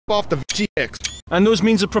off the GX. And those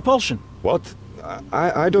means of propulsion? What?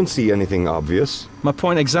 I don't see anything obvious. My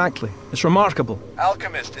point exactly. It's remarkable.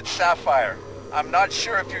 Alchemist, it's Sapphire. I'm not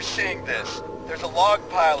sure if you're seeing this. There's a log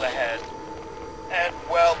pile ahead. And,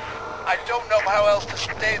 well, I don't know how else to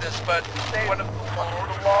say this, but one of the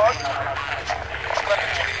logs it's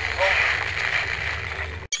left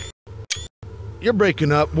You're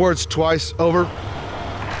breaking up. Words twice. Over.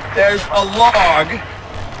 There's a log,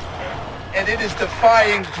 and it is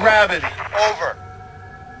defying gravity. Over.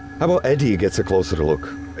 How about Eddie gets a closer look?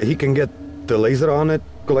 He can get the laser on it,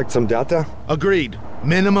 collect some data? Agreed.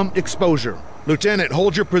 Minimum exposure. Lieutenant,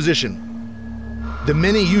 hold your position. The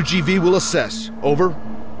mini UGV will assess. Over.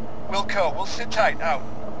 Wilco, we'll sit tight. Out.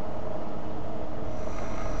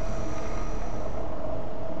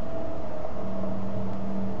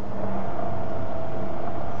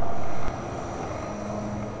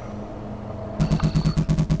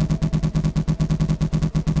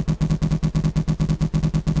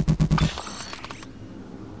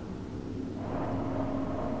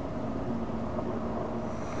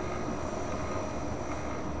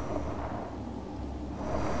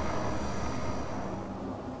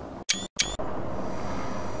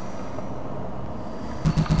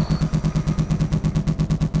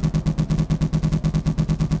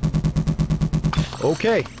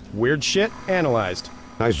 Okay, weird shit analyzed.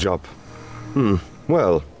 Nice job.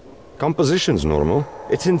 Well, composition's normal.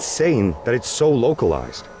 It's insane that it's so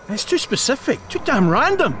localized. It's too specific, too damn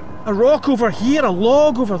random. A rock over here, a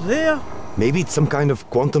log over there. Maybe it's some kind of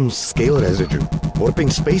quantum scale residue, warping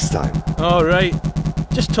space-time. All right.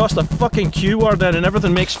 Just toss the fucking Q word in and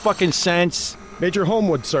everything makes fucking sense. Major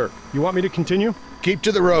Homewood, sir. You want me to continue? Keep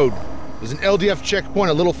to the road. There's an LDF checkpoint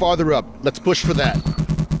a little farther up. Let's push for that.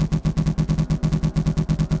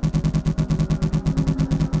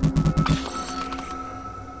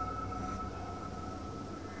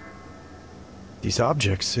 These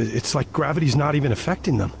objects, it's like gravity's not even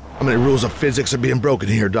affecting them. How many rules of physics are being broken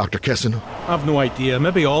here, Dr. Kessin? I've no idea.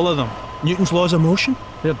 Maybe all of them. Newton's laws of motion?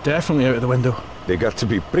 They're definitely out of the window. They got to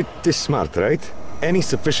be pretty smart, right? Any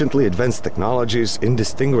sufficiently advanced technology is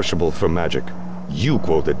indistinguishable from magic. You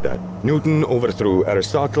quoted that. Newton overthrew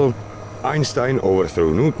Aristotle, Einstein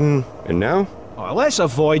overthrew Newton, and now? Oh, let's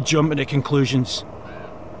avoid jumping to conclusions.